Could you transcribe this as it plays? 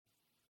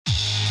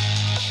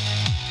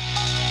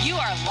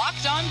are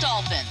Locked On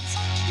Dolphins,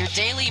 your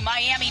daily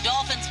Miami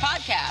Dolphins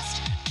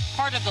podcast,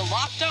 part of the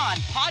Locked On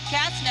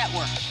Podcast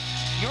Network,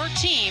 your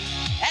team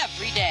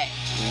every day.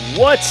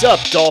 What's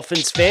up,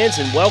 Dolphins fans,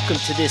 and welcome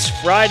to this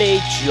Friday,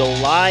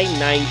 July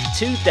 9th,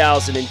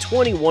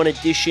 2021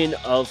 edition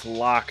of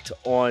Locked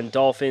On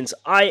Dolphins.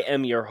 I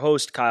am your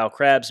host, Kyle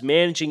Krabs,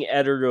 managing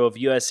editor of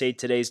USA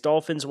Today's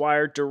Dolphins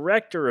Wire,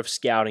 director of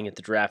scouting at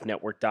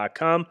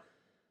thedraftnetwork.com,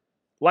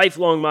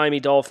 lifelong Miami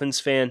Dolphins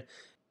fan.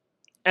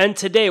 And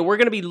today we're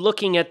going to be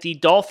looking at the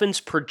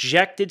Dolphins'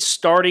 projected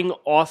starting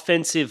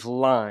offensive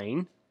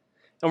line,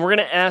 and we're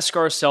going to ask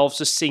ourselves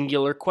a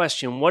singular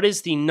question. What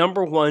is the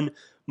number one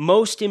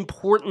most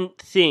important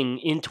thing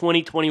in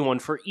 2021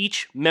 for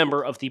each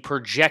member of the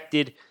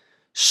projected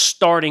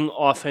starting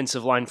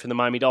offensive line for the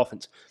Miami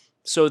Dolphins?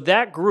 So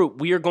that group,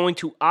 we are going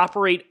to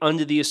operate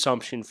under the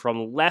assumption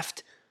from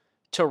left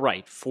to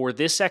right for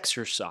this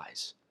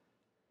exercise.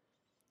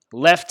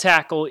 Left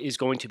tackle is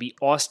going to be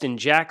Austin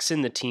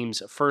Jackson, the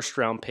team's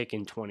first-round pick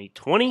in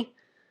 2020.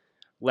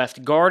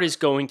 Left guard is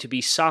going to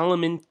be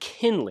Solomon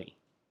Kinley,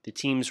 the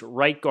team's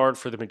right guard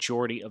for the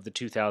majority of the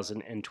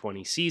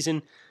 2020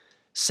 season.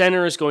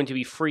 Center is going to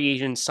be free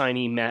agent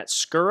signee Matt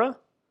Skura.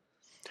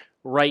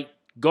 Right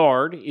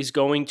guard is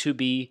going to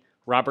be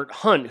Robert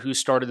Hunt, who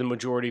started the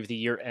majority of the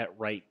year at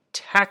right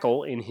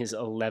tackle in his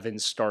 11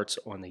 starts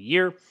on the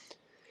year.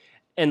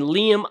 And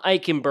Liam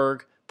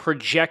Eichenberg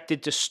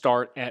projected to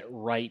start at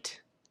right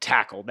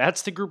tackle.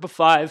 That's the group of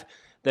five.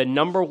 The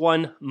number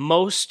one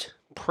most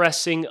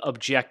pressing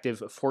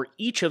objective for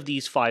each of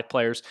these five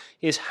players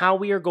is how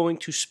we are going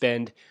to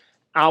spend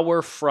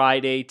our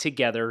Friday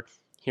together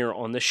here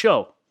on the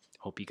show.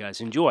 Hope you guys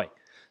enjoy.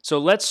 So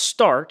let's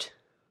start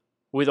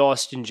with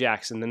Austin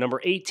Jackson, the number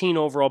 18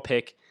 overall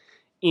pick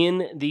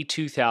in the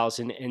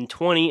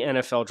 2020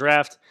 NFL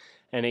Draft,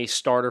 and a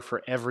starter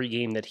for every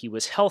game that he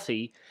was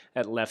healthy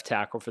at left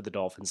tackle for the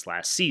Dolphins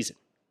last season.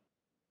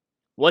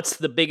 What's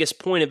the biggest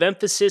point of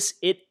emphasis?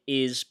 It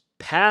is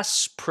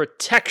pass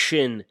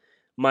protection,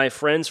 my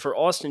friends, for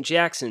Austin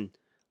Jackson.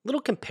 Little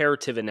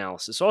comparative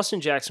analysis. Austin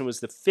Jackson was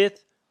the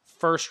fifth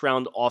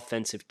first-round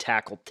offensive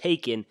tackle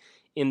taken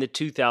in the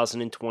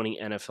 2020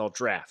 NFL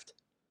Draft,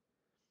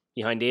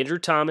 behind Andrew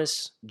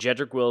Thomas,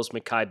 Jedrick Wills,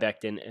 Mekhi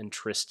Becton, and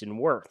Tristan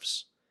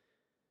Wirfs.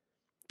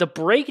 The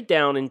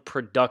breakdown in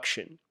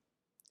production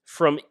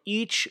from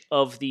each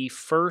of the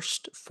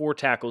first four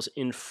tackles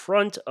in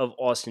front of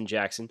Austin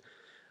Jackson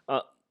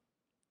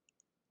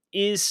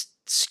is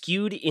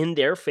skewed in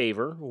their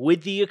favor,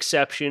 with the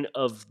exception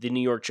of the New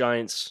York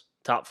Giants'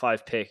 top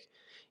five pick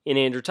in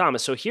Andrew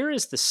Thomas. So here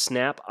is the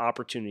snap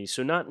opportunity.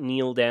 So not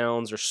kneel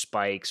downs or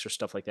spikes or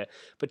stuff like that,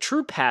 but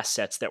true pass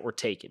sets that were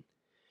taken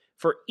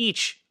for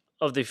each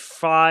of the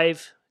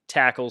five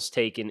tackles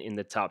taken in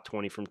the top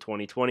 20 from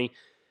 2020.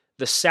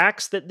 The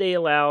sacks that they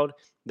allowed,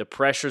 the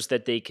pressures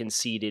that they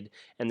conceded,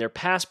 and their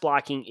pass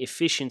blocking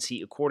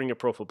efficiency according to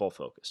Pro Football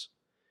Focus.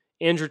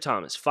 Andrew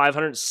Thomas,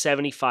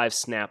 575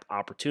 snap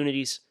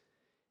opportunities,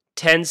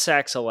 10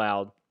 sacks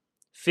allowed,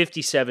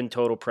 57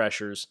 total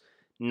pressures,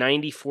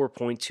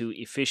 94.2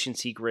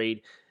 efficiency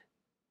grade.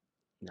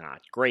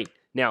 Not great.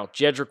 Now,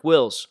 Jedrick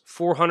Wills,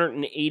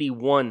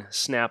 481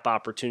 snap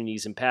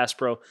opportunities in pass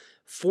pro,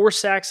 4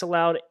 sacks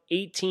allowed,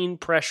 18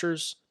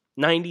 pressures,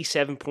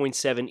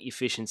 97.7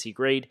 efficiency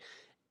grade.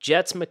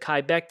 Jets'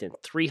 Mekhi Becton,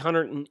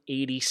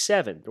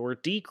 387. We're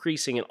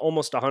decreasing at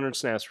almost 100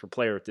 snaps per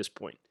player at this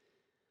point.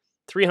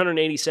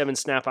 387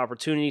 snap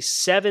opportunities,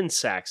 7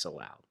 sacks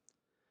allowed,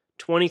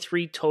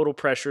 23 total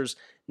pressures,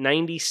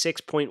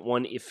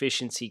 96.1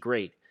 efficiency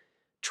grade.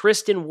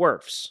 Tristan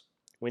Wirfs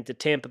went to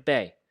Tampa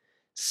Bay,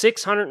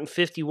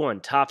 651,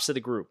 tops of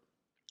the group.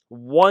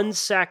 1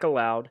 sack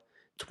allowed,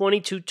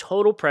 22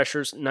 total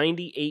pressures,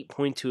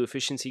 98.2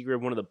 efficiency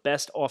grade, one of the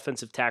best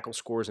offensive tackle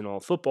scores in all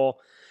of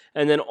football.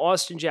 And then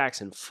Austin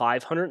Jackson,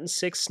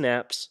 506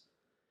 snaps,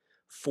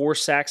 4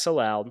 sacks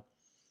allowed,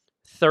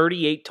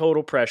 38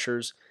 total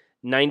pressures,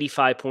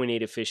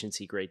 95.8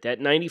 efficiency grade. That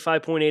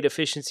 95.8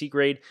 efficiency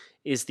grade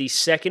is the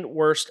second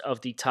worst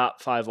of the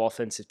top 5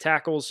 offensive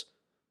tackles,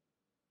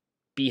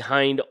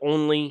 behind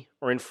only,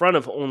 or in front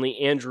of only,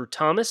 Andrew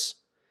Thomas.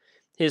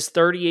 His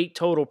 38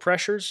 total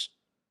pressures,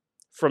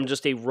 from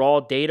just a raw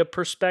data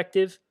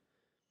perspective,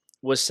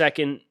 was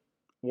second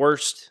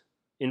worst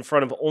in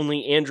front of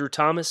only Andrew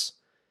Thomas.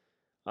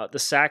 The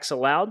sacks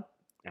allowed,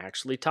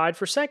 actually tied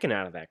for second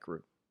out of that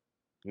group.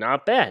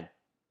 Not bad.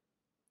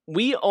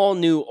 We all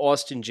knew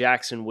Austin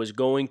Jackson was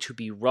going to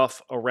be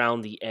rough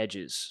around the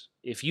edges.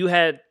 If you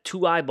had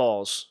 2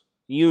 eyeballs,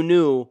 you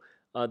knew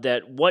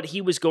that what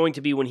he was going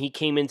to be when he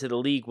came into the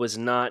league was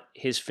not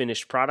his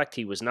finished product.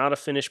 He was not a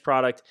finished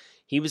product.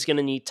 He was going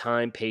to need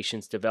time,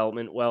 patience,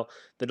 development. Well,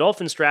 the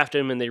Dolphins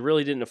drafted him, and they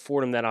really didn't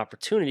afford him that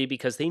opportunity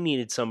because they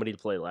needed somebody to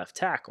play left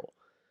tackle.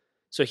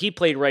 So he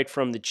played right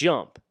from the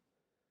jump.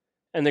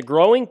 And the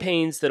growing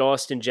pains that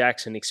Austin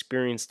Jackson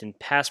experienced in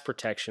pass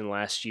protection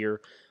last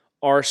year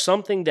are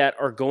something that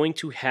are going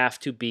to have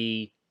to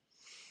be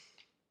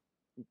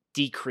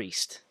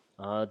decreased,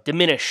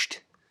 diminished.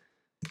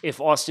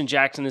 if Austin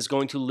Jackson is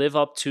going to live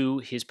up to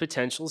his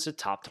potential as a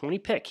top 20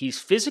 pick. He's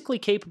physically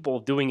capable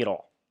of doing it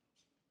all.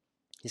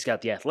 He's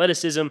got the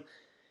athleticism,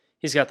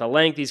 he's got the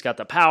length, he's got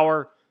the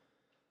power.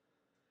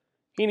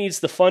 He needs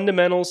the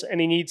fundamentals, and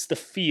he needs the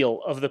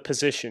feel of the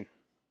position.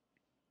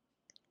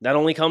 That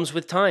only comes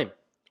with time.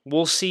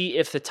 We'll see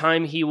if the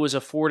time he was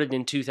afforded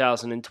in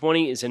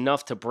 2020 is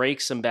enough to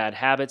break some bad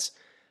habits.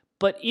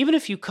 But even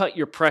if you cut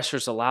your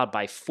pressures allowed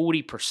by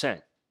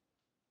 40%,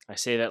 I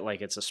say that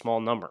like it's a small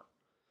number,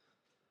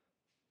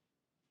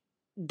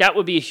 that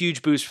would be a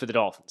huge boost for the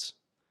Dolphins.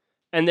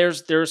 And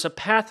there's a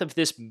path of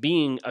this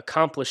being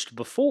accomplished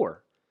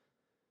before.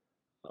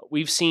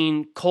 We've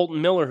seen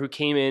Colton Miller, who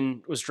came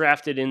in, was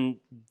drafted in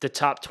the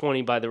top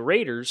 20 by the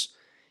Raiders.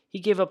 He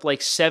gave up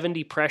like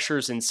 70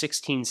 pressures and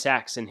 16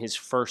 sacks in his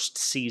first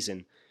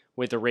season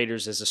with the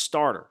Raiders as a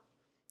starter.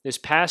 This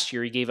past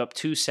year, he gave up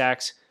 2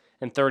 sacks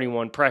and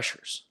 31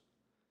 pressures.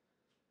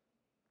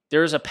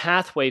 There is a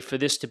pathway for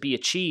this to be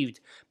achieved,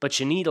 but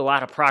you need a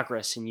lot of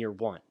progress in year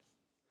one.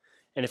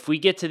 And if we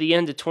get to the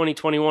end of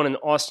 2021 and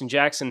Austin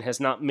Jackson has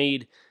not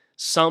made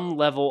some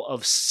level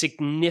of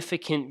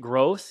significant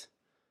growth,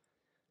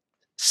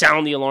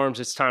 sound the alarms.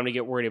 It's time to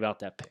get worried about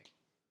that pick.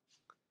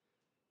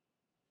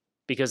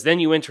 Because then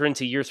you enter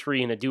into year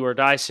 3 in a do or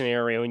die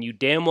scenario, and you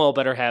damn well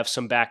better have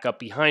some backup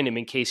behind him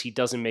in case he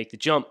doesn't make the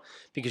jump,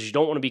 because you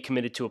don't want to be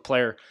committed to a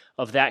player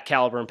of that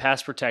caliber and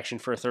pass protection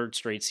for a third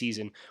straight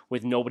season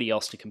with nobody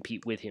else to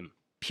compete with him.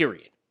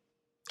 Period.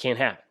 Can't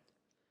happen.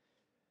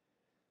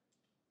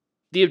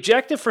 The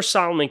objective for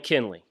Solomon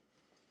Kindley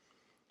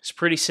is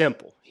pretty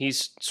simple.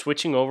 He's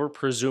switching over,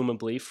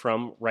 presumably,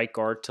 from right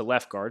guard to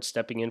left guard,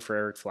 stepping in for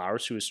Ereck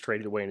Flowers, who was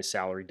traded away in a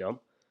salary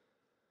dump.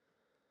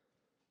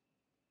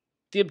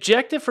 The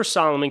objective for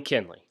Solomon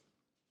Kindley,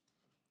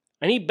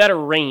 I need better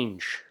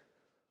range.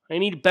 I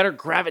need better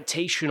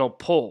gravitational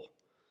pull.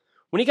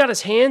 When he got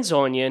his hands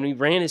on you and he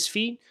ran his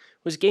feet,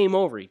 it was game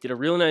over. He did a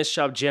real nice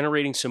job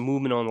generating some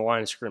movement on the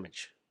line of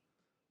scrimmage.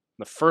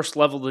 On the first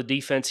level of the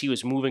defense, he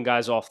was moving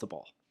guys off the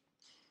ball.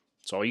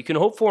 That's all you can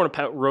hope for in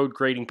a road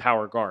grading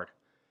power guard.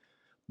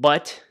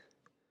 But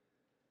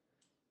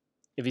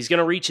if he's going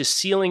to reach his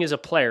ceiling as a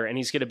player and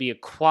he's going to be a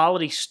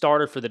quality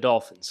starter for the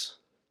Dolphins,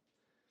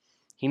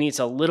 he needs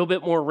a little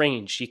bit more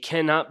range. You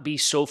cannot be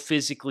so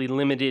physically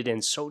limited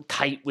and so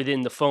tight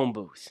within the phone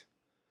booth,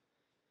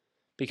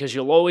 because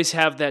you'll always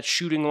have that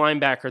shooting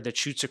linebacker that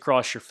shoots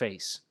across your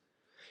face.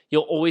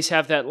 You'll always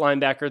have that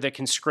linebacker that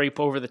can scrape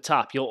over the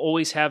top. You'll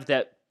always have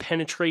that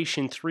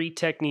penetration 3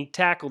 technique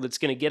tackle that's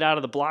going to get out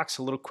of the blocks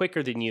a little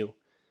quicker than you.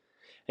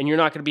 And you're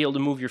not going to be able to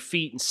move your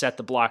feet and set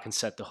the block and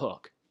set the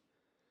hook.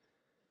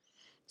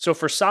 So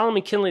for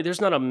Solomon Kindley,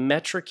 there's not a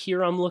metric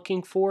here I'm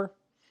looking for.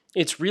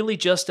 It's really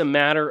just a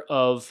matter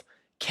of,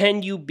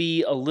 can you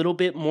be a little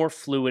bit more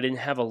fluid and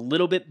have a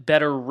little bit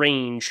better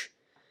range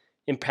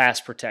in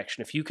pass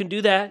protection? If you can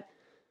do that,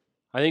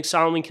 I think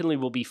Solomon Kindley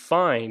will be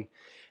fine.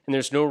 And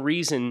there's no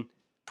reason,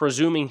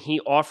 presuming he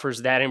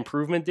offers that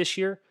improvement this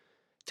year,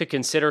 to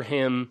consider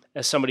him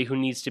as somebody who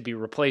needs to be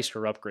replaced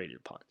or upgraded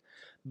upon.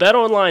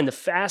 BetOnline, the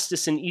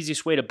fastest and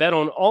easiest way to bet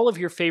on all of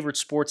your favorite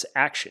sports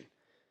action.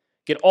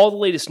 Get all the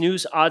latest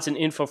news, odds, and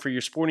info for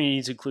your sporting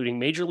needs, including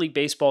Major League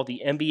Baseball,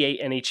 the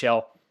NBA,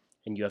 NHL,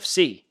 and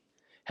UFC.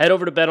 Head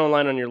over to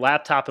BetOnline on your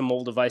laptop and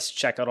mobile device to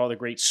check out all the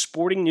great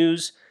sporting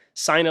news,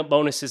 sign-up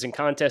bonuses, and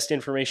contest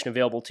information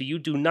available to you.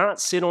 Do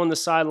not sit on the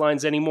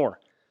sidelines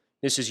anymore.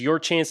 This is your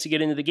chance to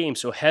get into the game,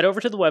 so head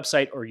over to the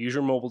website or use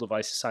your mobile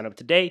device to sign up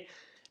today.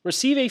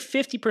 Receive a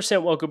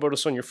 50% welcome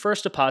bonus on your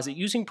first deposit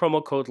using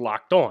promo code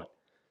LOCKEDON.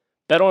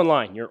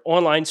 BetOnline, your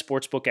online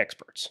sportsbook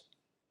experts.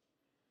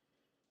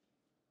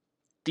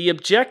 The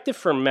objective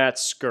for Matt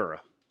Skura,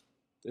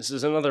 this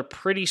is another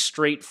pretty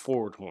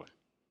straightforward one.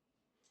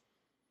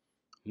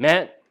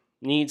 Matt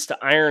needs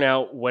to iron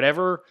out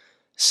whatever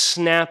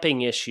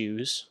snapping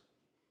issues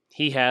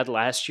he had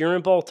last year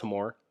in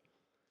Baltimore.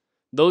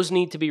 Those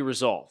need to be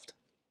resolved.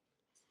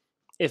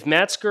 If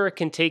Matt Skura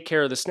can take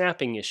care of the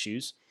snapping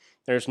issues,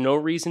 there's no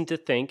reason to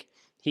think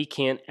he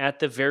can't, at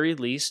the very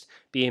least,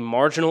 be a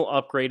marginal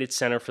upgraded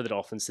center for the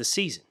Dolphins this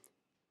season.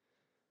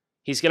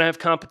 He's going to have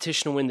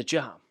competition to win the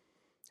job.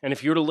 And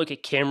if you were to look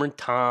at Cameron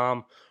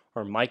Tom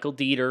or Michael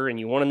Dieter and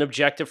you want an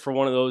objective for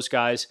one of those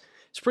guys,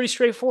 it's pretty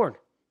straightforward.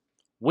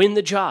 Win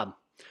the job.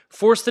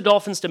 Force the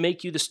Dolphins to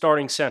make you the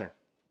starting center.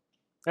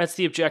 That's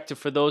the objective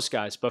for those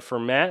guys. But for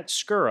Matt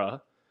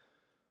Skura,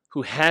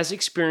 who has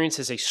experience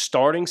as a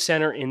starting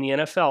center in the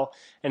NFL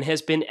and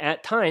has been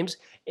at times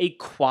a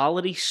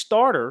quality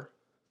starter,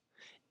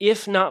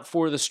 if not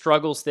for the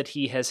struggles that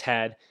he has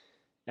had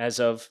as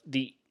of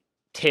the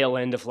tail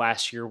end of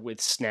last year with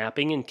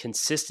snapping and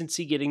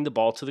consistency getting the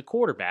ball to the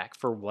quarterback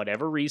for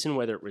whatever reason,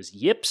 whether it was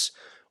yips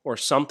or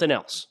something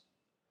else.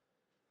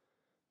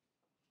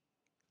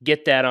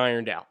 Get that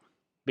ironed out.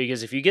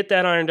 Because if you get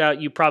that ironed out,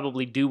 you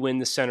probably do win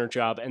the center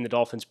job, and the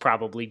Dolphins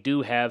probably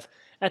do have,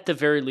 at the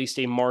very least,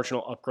 a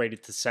marginal upgrade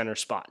at the center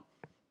spot.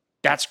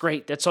 That's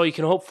great. That's all you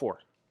can hope for,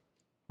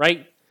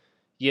 right?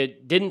 You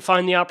didn't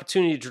find the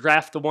opportunity to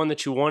draft the one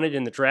that you wanted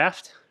in the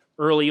draft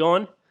early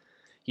on.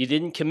 You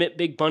didn't commit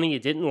big money. You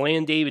didn't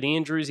land David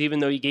Andrews, even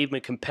though you gave him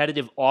a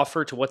competitive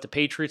offer to what the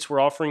Patriots were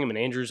offering him, and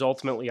Andrews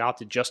ultimately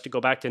opted just to go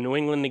back to New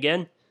England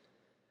again.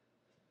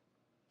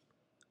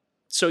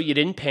 So you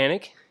didn't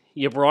panic.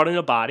 You brought in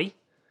a body,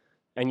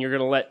 and you're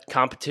going to let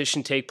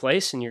competition take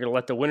place, and you're going to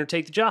let the winner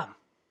take the job.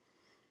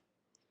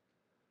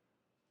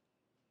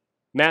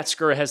 Matt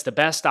Skura has the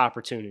best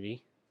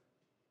opportunity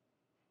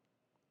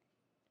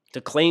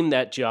to claim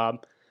that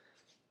job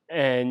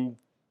and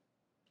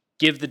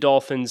give the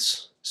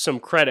Dolphins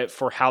some credit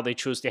for how they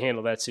chose to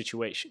handle that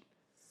situation.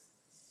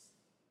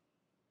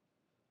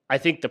 I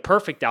think the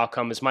perfect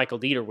outcome is Michael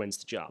Dieter wins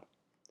the job,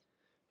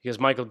 because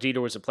Michael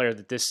Dieter was a player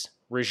that this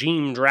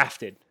regime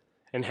drafted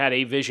and had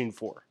a vision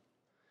for.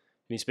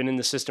 And he's been in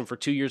the system for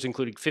 2 years,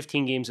 including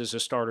 15 games as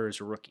a starter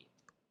as a rookie.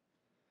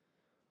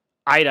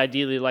 I'd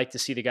ideally like to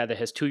see the guy that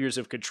has 2 years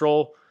of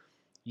control,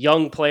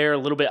 young player, a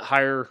little bit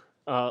higher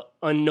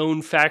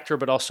unknown factor,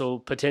 but also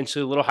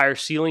potentially a little higher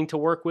ceiling to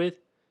work with.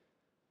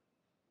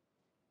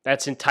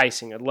 That's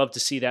enticing. I'd love to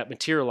see that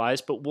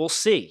materialize, but we'll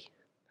see.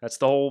 That's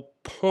the whole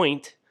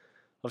point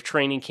of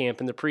training camp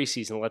in the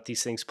preseason, let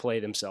these things play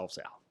themselves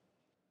out.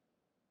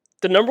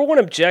 The number one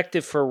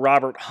objective for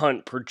Robert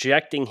Hunt,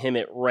 projecting him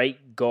at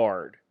right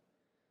guard,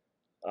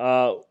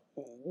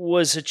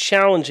 was a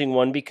challenging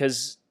one,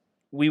 because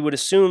we would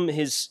assume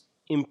his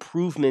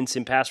improvements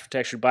in pass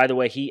protection. By the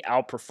way, he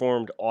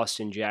outperformed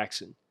Austin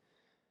Jackson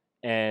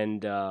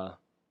and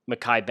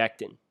Mekhi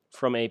Becton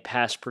from a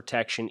pass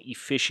protection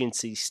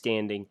efficiency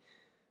standing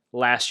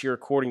last year,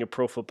 according to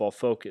Pro Football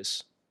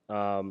Focus.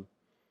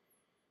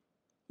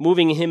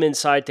 Moving him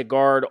inside to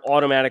guard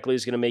automatically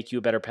is going to make you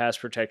a better pass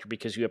protector,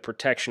 because you have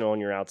protection on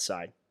your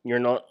outside. You're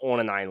not on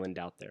an island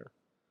out there.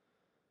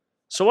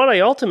 So what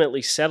I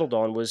ultimately settled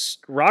on was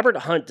Robert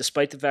Hunt,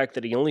 despite the fact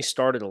that he only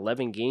started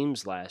 11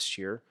 games last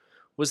year,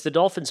 was the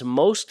Dolphins'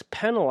 most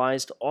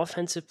penalized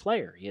offensive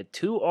player. He had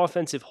 2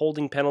 offensive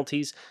holding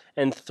penalties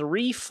and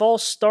 3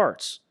 false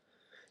starts.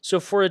 So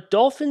for a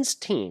Dolphins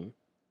team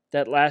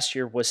that last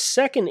year was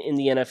second in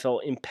the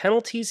NFL in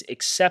penalties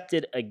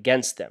accepted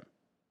against them,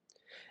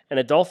 and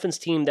a Dolphins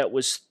team that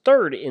was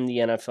third in the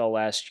NFL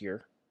last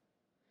year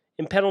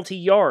in penalty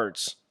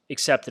yards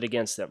accepted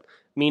against them,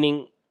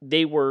 meaning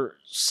they were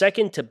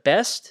second to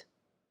best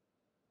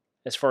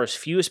as far as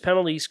fewest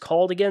penalties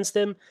called against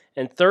them,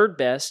 and third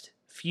best,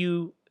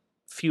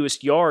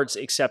 fewest yards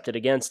accepted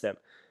against them.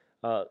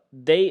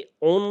 They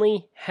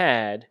only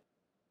had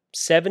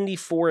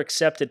 74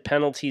 accepted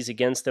penalties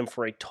against them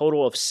for a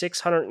total of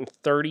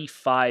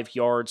 635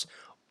 yards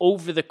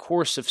over the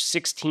course of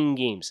 16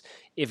 games.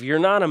 If you're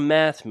not a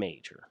math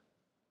major,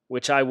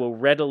 which I will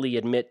readily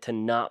admit to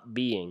not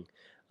being,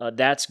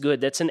 that's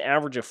good. That's an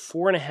average of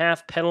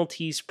 4.5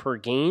 penalties per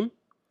game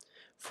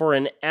for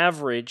an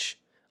average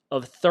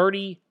of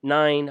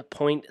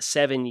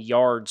 39.7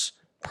 yards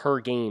per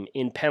game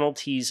in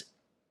penalties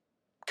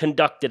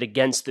conducted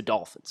against the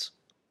Dolphins.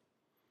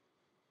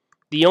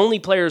 The only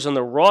players on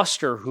the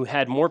roster who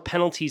had more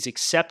penalties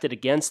accepted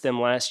against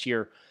them last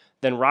year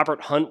than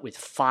Robert Hunt with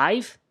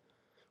 5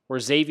 were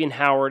Xavier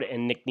Howard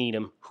and Nick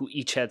Needham, who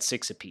each had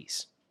 6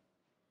 apiece.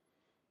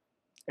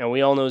 And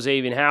we all know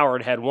Xavier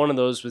Howard had one of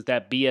those with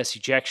that BS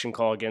ejection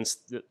call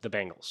against the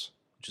Bengals,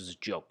 which is a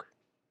joke.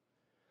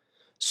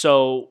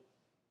 So,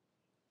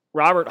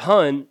 Robert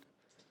Hunt,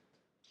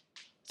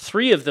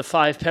 3 of the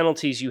 5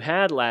 penalties you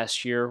had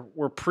last year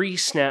were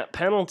pre-snap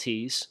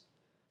penalties.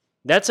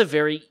 That's a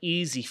very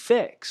easy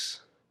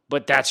fix.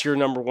 But that's your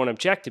number one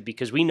objective,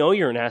 because we know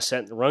you're an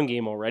asset in the run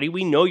game already.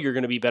 We know you're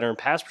going to be better in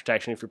pass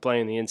protection if you're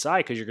playing the inside,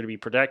 because you're going to be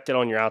protected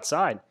on your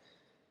outside.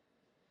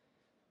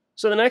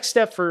 So the next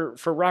step for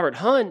Robert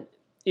Hunt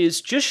is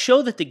just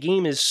show that the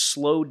game is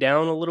slowed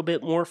down a little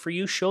bit more for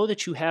you. Show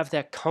that you have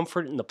that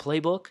comfort in the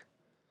playbook,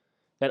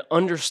 that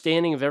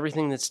understanding of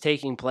everything that's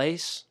taking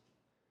place,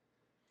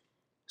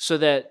 so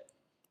that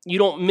you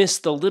don't miss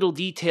the little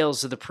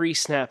details of the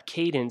pre-snap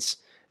cadence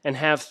and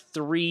have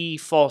 3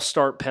 false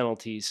start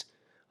penalties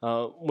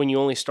when you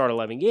only start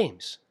 11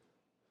 games.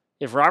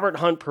 If Robert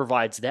Hunt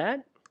provides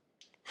that,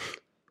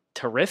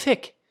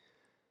 terrific.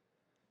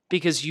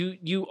 Because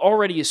you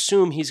already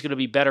assume he's going to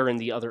be better in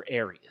the other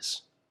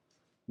areas.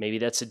 Maybe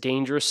that's a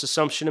dangerous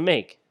assumption to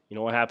make. You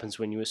know what happens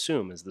when you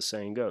assume, as the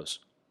saying goes.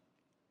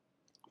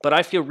 But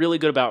I feel really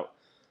good about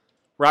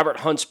Robert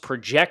Hunt's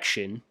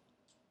projection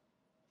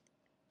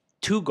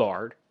to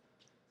guard.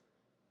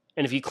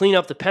 And if you clean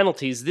up the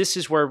penalties, this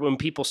is where when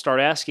people start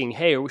asking,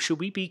 hey, should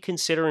we be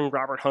considering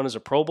Robert Hunt as a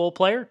Pro Bowl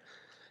player?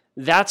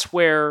 That's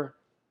where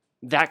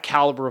that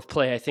caliber of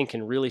play, I think,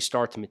 can really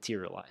start to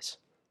materialize.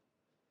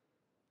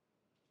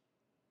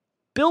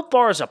 Built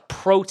Bar is a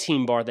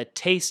protein bar that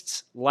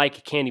tastes like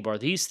a candy bar.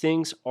 These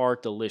things are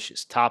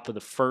delicious. Top of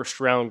the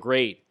first round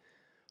grade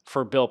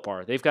for Built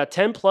Bar. They've got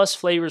 10 plus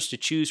flavors to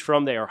choose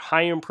from. They are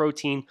high in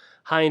protein,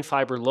 high in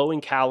fiber, low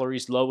in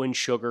calories, low in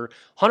sugar,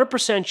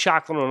 100%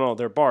 chocolate on all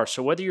their bars.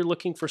 So whether you're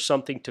looking for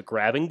something to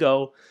grab and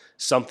go,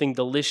 something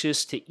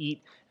delicious to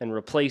eat and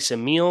replace a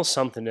meal,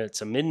 something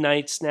that's a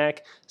midnight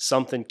snack,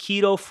 something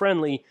keto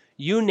friendly,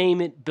 You name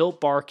it, Built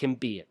Bar can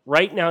be it.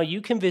 Right now, you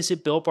can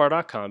visit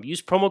BuiltBar.com,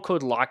 use promo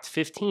code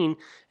LOCKED15,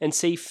 and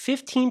save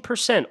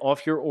 15%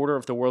 off your order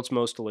of the world's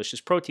most delicious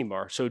protein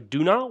bar. So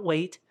do not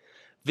wait.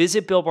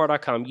 Visit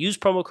BuiltBar.com, use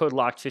promo code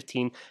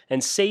LOCKED15,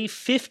 and save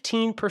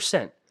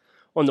 15%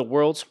 on the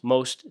world's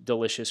most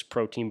delicious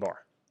protein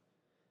bar.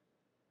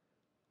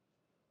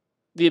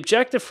 The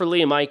objective for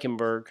Liam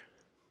Eichenberg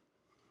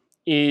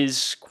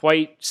is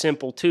quite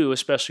simple too,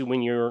 especially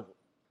when you're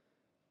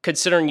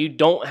considering you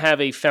don't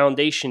have a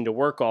foundation to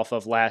work off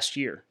of last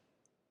year.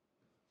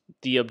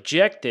 The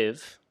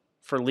objective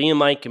for Liam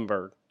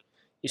Eichenberg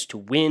is to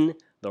win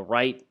the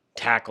right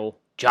tackle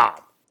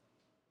job.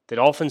 The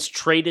Dolphins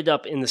traded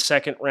up in the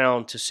second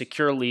round to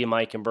secure Liam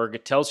Eichenberg.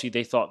 It tells you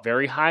they thought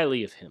very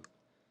highly of him.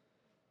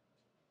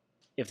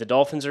 If the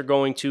Dolphins are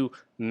going to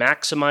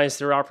maximize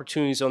their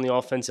opportunities on the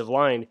offensive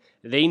line,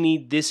 they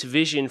need this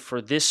vision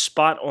for this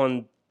spot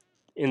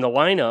in the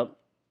lineup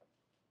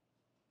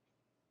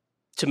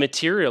to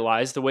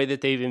materialize the way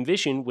that they've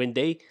envisioned when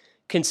they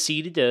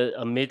conceded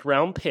a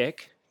mid-round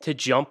pick to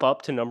jump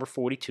up to number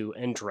 42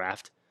 and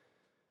draft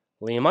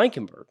Liam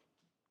Eichenberg.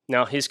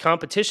 Now, his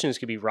competition is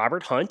going to be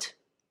Robert Hunt,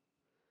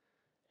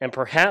 and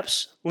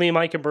perhaps Liam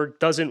Eichenberg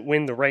doesn't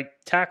win the right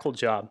tackle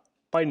job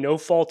by no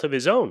fault of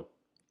his own.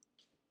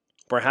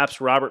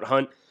 Perhaps Robert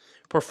Hunt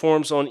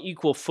performs on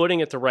equal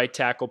footing at the right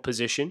tackle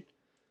position,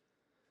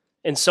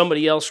 and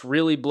somebody else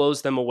really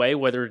blows them away,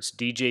 whether it's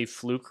DJ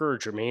Fluker or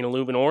Jermaine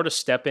Illuminor, to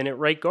step in at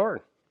right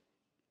guard.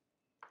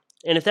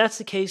 And if that's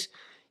the case,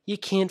 you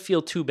can't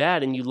feel too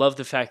bad, and you love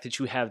the fact that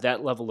you have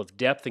that level of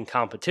depth and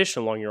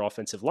competition along your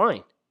offensive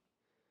line.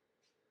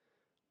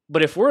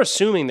 But if we're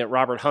assuming that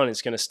Robert Hunt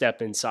is going to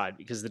step inside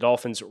because the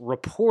Dolphins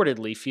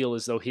reportedly feel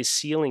as though his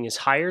ceiling is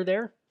higher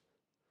there,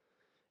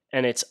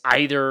 and it's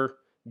either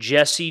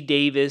Jesse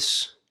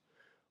Davis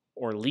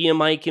or Liam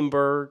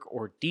Eichenberg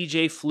or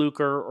DJ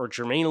Fluker or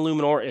Jermaine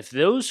Illuminor, if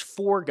those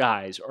four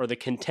guys are the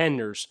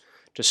contenders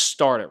to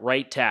start at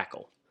right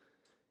tackle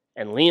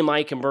and Liam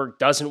Eichenberg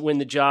doesn't win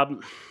the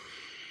job,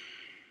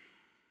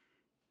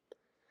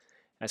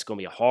 that's going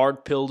to be a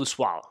hard pill to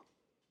swallow.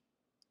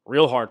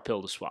 Real hard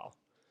pill to swallow.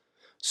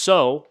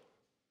 So,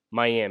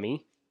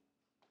 Miami,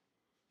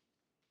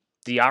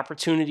 the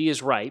opportunity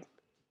is ripe,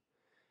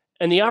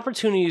 and the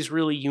opportunity is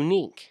really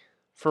unique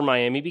for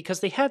Miami because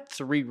they had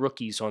 3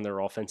 rookies on their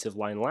offensive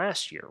line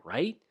last year,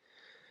 right?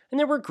 And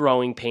there were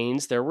growing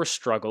pains, there were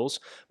struggles,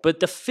 but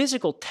the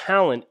physical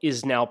talent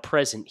is now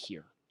present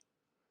here.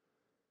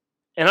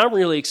 And I'm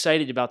really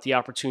excited about the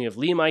opportunity of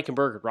Liam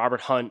Eichenberg and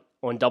Robert Hunt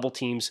on double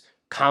teams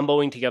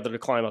comboing together to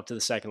climb up to the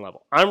second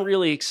level. I'm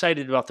really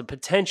excited about the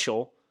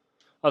potential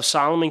of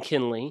Solomon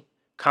Kinley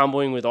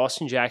comboing with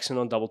Austin Jackson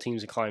on double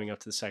teams and climbing up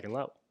to the second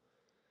level.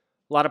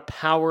 A lot of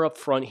power up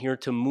front here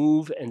to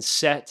move and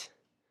set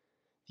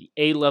the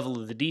A level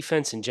of the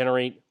defense and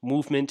generate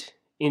movement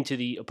into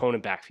the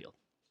opponent backfield.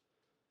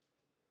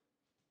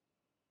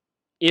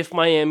 If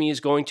Miami is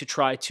going to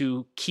try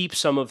to keep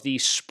some of the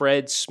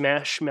spread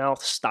smash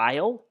mouth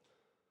style,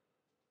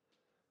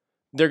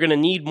 they're going to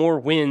need more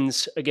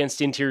wins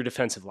against interior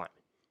defensive linemen.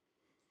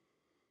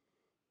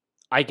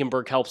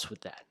 Eichenberg helps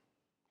with that.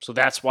 So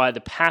that's why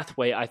the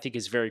pathway, I think,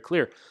 is very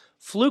clear.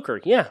 Fluker,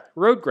 yeah,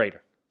 road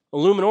grader.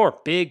 Illuminor,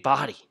 big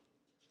body.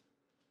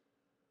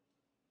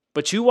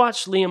 But you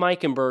watch Liam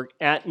Eichenberg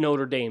at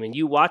Notre Dame, and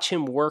you watch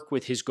him work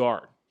with his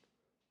guard.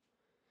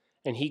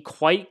 And he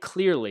quite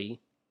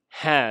clearly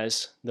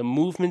has the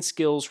movement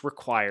skills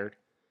required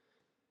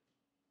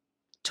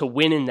to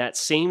win in that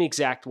same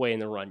exact way in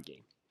the run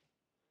game.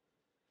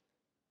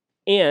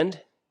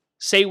 And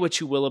say what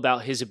you will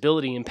about his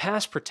ability in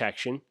pass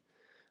protection,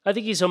 I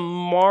think he's a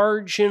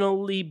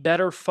marginally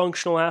better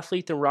functional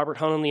athlete than Robert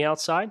Hunt on the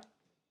outside.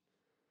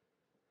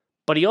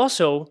 But he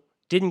also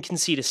didn't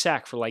concede a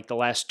sack for like the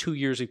last 2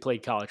 years he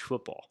played college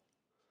football.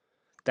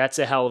 That's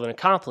a hell of an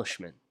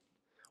accomplishment.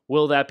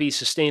 Will that be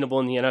sustainable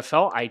in the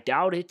NFL? I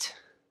doubt it.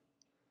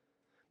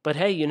 But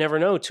hey, you never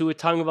know. Tua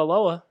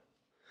Tagovailoa,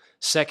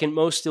 second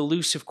most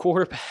elusive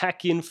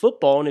quarterback in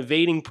football and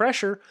evading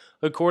pressure,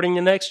 according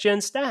to Next Gen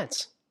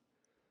Stats.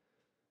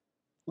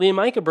 Liam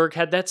Eichenberg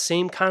had that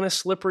same kind of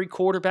slippery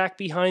quarterback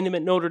behind him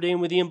at Notre Dame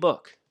with Ian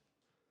Book.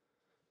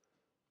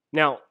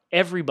 Now,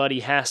 everybody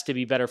has to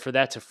be better for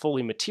that to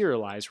fully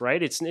materialize,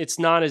 right? It's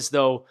not as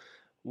though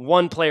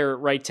one player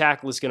at right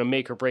tackle is going to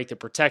make or break the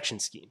protection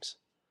schemes.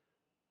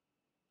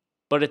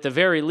 But at the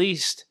very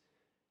least,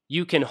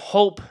 you can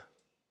hope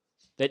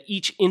that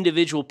each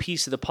individual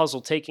piece of the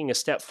puzzle taking a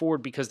step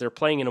forward because they're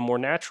playing in a more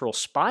natural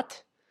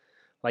spot,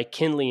 like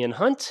Kinley and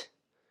Hunt,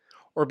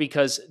 or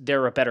because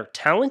they're a better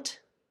talent,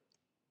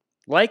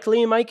 like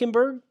Liam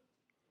Eichenberg,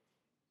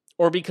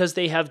 or because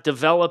they have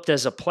developed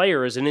as a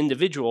player, as an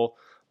individual,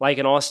 like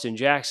an Austin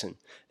Jackson.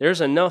 There's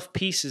enough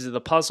pieces of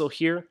the puzzle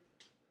here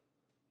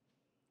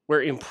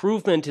where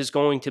improvement is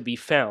going to be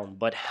found,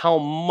 but how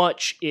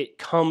much it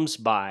comes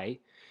by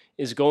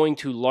is going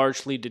to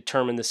largely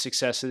determine the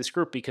success of this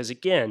group. Because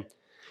again,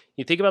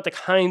 you think about the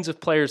kinds of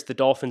players the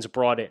Dolphins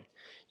brought in.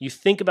 You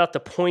think about the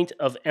point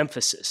of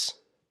emphasis.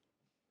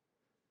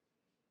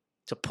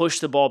 to push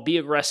the ball, be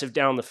aggressive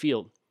down the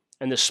field,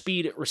 and the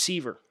speed at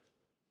receiver.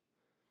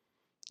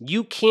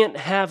 You can't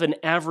have an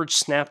average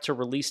snap to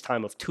release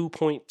time of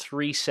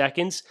 2.3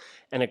 seconds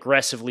and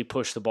aggressively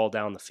push the ball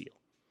down the field.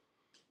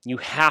 You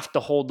have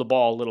to hold the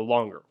ball a little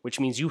longer, which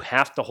means you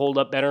have to hold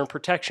up better in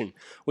protection,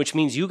 which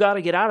means you got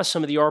to get out of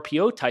some of the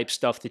RPO type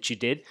stuff that you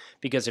did,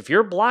 because if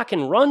you're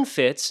blocking run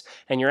fits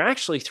and you're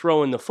actually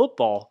throwing the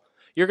football,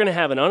 you're going to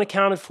have an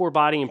unaccounted for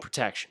body in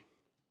protection.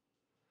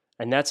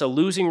 And that's a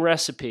losing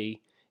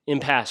recipe in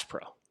pass pro.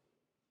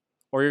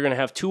 Or you're going to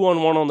have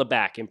 2-on-1 on the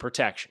back in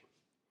protection.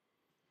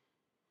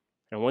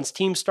 And once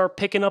teams start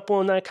picking up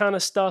on that kind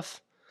of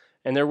stuff,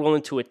 and they're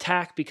willing to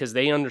attack because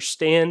they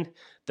understand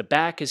the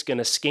back is going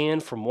to scan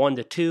from 1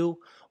 to 2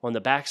 on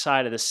the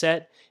backside of the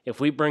set. If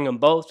we bring them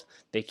both,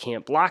 they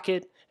can't block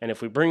it. And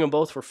if we bring them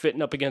both, we're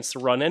fitting up against the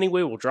run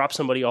anyway. We'll drop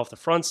somebody off the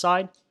front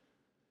side.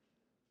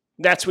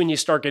 That's when you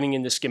start getting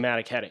into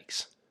schematic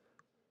headaches.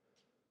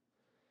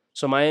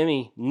 So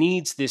Miami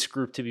needs this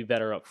group to be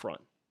better up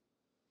front.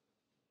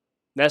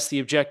 That's the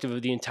objective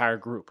of the entire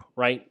group,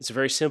 right? It's a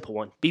very simple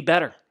one. Be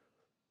better.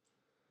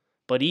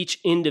 But each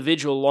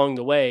individual along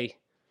the way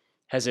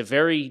has a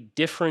very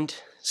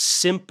different,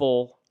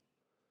 simple,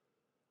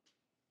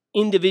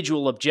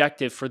 individual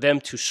objective for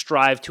them to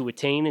strive to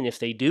attain. And if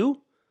they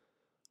do,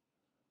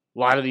 a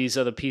lot of these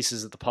other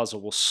pieces of the puzzle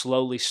will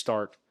slowly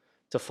start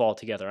to fall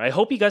together. I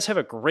hope you guys have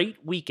a great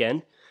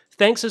weekend.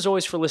 Thanks as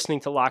always for listening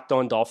to Locked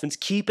On Dolphins.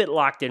 Keep it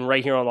locked in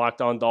right here on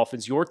Locked On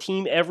Dolphins. Your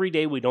team every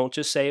day. We don't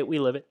just say it, we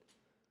live it.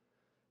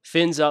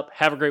 Fins up.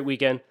 Have a great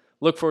weekend.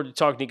 Look forward to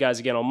talking to you guys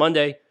again on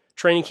Monday.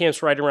 Training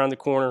camp's right around the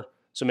corner,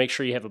 so make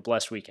sure you have a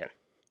blessed weekend.